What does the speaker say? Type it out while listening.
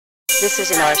This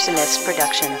is an arsonist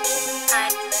production.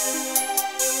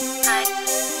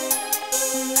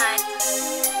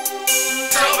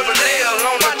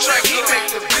 On the track, he make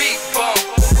the beat bump.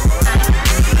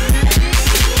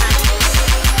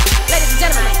 Ladies and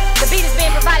gentlemen, the beat is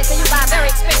being provided to you by a very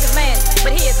expensive man,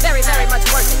 but he is very, very much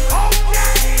worth it.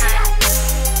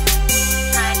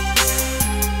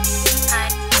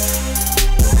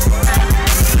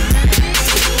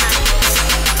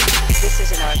 This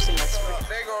is an arsonist production.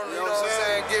 They gonna, you know what I'm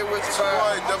saying, get with you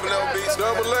by Double L Beatz.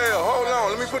 Double L. Hold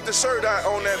on. Let me put the shirt out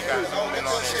on that.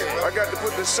 I got to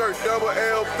put the shirt. Double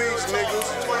L Beatz, niggas.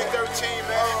 2013,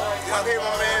 man. I'm here,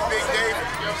 my man, Big Dave.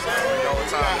 We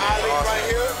got Ali right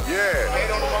here. Yeah.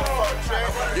 Head on the motherfucking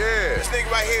track. Yeah. This nigga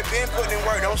right here been putting in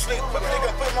work. Don't sleep. Put him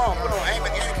on. Put him on. I ain't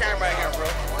making your camera right here, bro.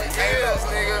 yes,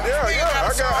 nigga. Yeah.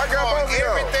 I got both of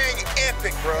y'all. Everything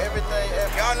epic, bro. Everything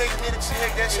epic. Y'all niggas need to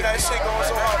check that shit out. That shit going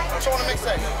so hard. I'm showing the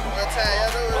mixtape.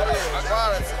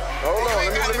 Hold on.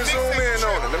 Let me zoom in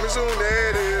on it. Let me zoom. There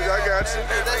it is. I got you.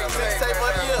 That's the mixtape of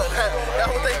the year.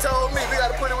 That's what they told me. We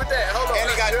gotta put it with that. Hold on.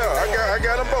 Yeah, I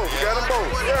got them both. Got them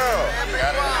both. Yeah.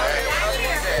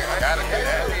 Gotta do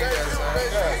that.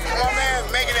 My man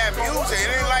making that music.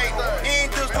 It ain't like he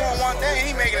ain't just doing one thing.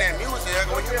 He making that music. Like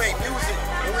when you make music,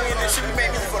 when we in this shit, we make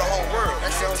music for the whole world.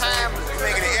 That's your time. We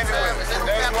making it everywhere.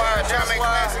 That's why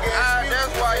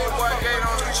That's why your boy Gate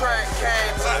on the track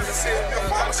came to the city to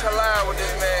collide with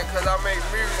this man, cause I make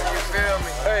music, you feel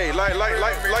me? Hey, like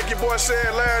your boy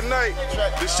said last night,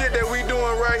 the shit that we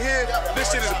doing right here, this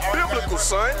shit is biblical,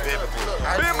 son.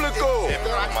 Biblical.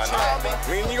 I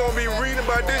mean, you gonna be reading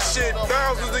about this shit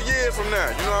thousands of years from now.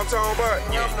 You know what I'm talking about?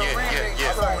 Yeah.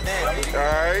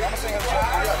 Alright.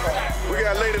 We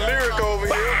got Lady Lyric over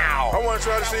here. I want to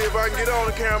try to see if I can get on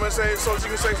the camera and say so she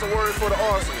can say some words for the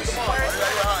arsonist.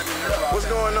 What's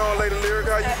going on, Lady Lyric?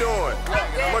 How you doing?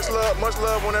 Much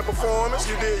love on that performance.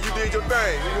 You did your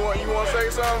thing. You want to say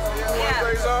something?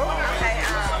 Okay,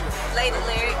 Lady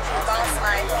Lyric, Boss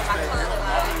Life, my club,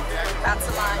 about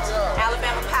to launch.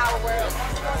 Alabama Power World,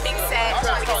 Big Sad,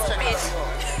 trying to get some fish.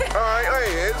 Alright,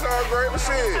 hey, it's all great, but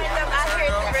shit. I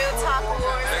heard the Real Talk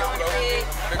Awards on the big.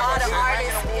 All the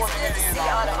artists, it's good to see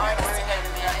all the artists together,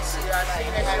 man.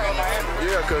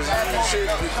 Yeah, cause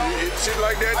shit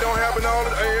like that don't happen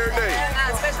every day.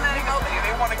 Especially now they go big.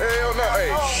 Hell no,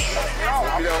 hey,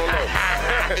 get on low.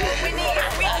 We need,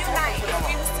 if we unite, if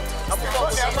we was to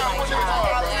do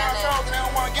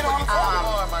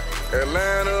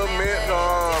Atlanta,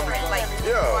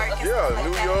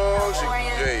 New York,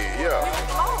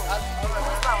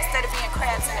 instead of being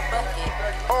crabs in a bucket.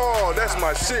 Oh, that's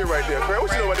my shit right there, crab.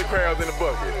 What you know about the crabs in the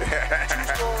bucket?